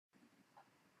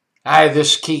Hi,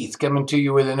 this is Keith coming to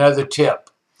you with another tip.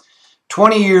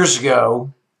 20 years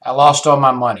ago, I lost all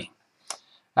my money.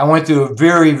 I went through a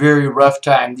very, very rough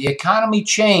time. The economy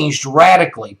changed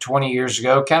radically 20 years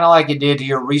ago, kind of like it did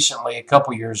here recently a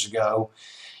couple years ago,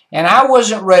 and I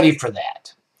wasn't ready for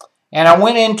that. And I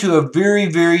went into a very,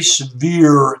 very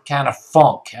severe kind of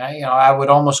funk. I would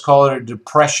almost call it a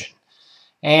depression.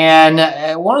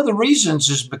 And one of the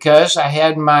reasons is because I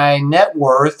had my net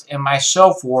worth and my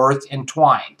self-worth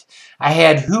entwined. I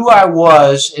had who I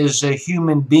was as a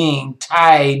human being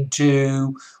tied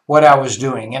to what I was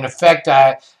doing. In effect,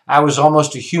 I was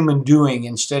almost a human doing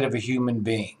instead of a human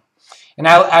being. And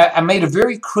I made a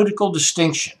very critical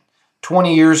distinction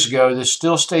 20 years ago that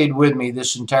still stayed with me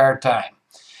this entire time.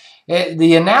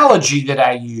 The analogy that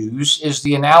I use is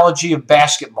the analogy of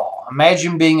basketball.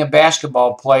 Imagine being a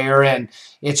basketball player and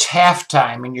it's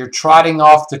halftime and you're trotting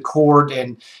off the court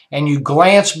and you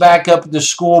glance back up at the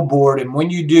scoreboard, and when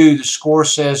you do, the score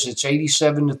says it's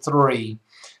 87-3.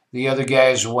 The other guy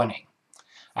is winning.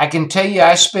 I can tell you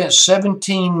I spent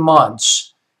 17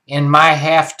 months in my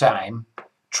halftime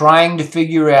trying to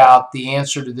figure out the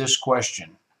answer to this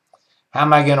question. How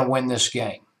am I going to win this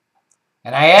game?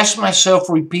 And I asked myself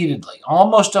repeatedly,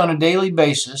 almost on a daily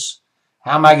basis,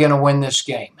 how am I going to win this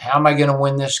game? How am I going to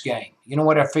win this game? You know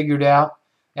what I figured out?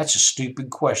 That's a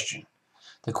stupid question.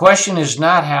 The question is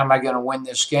not how am I going to win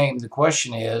this game. The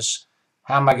question is,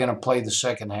 how am I going to play the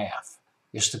second half?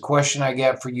 It's the question I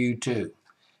got for you too.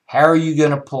 How are you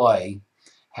going to play?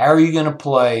 How are you going to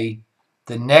play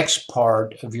the next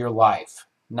part of your life?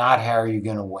 Not how are you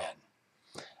going to win.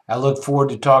 I look forward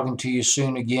to talking to you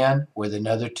soon again with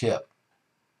another tip.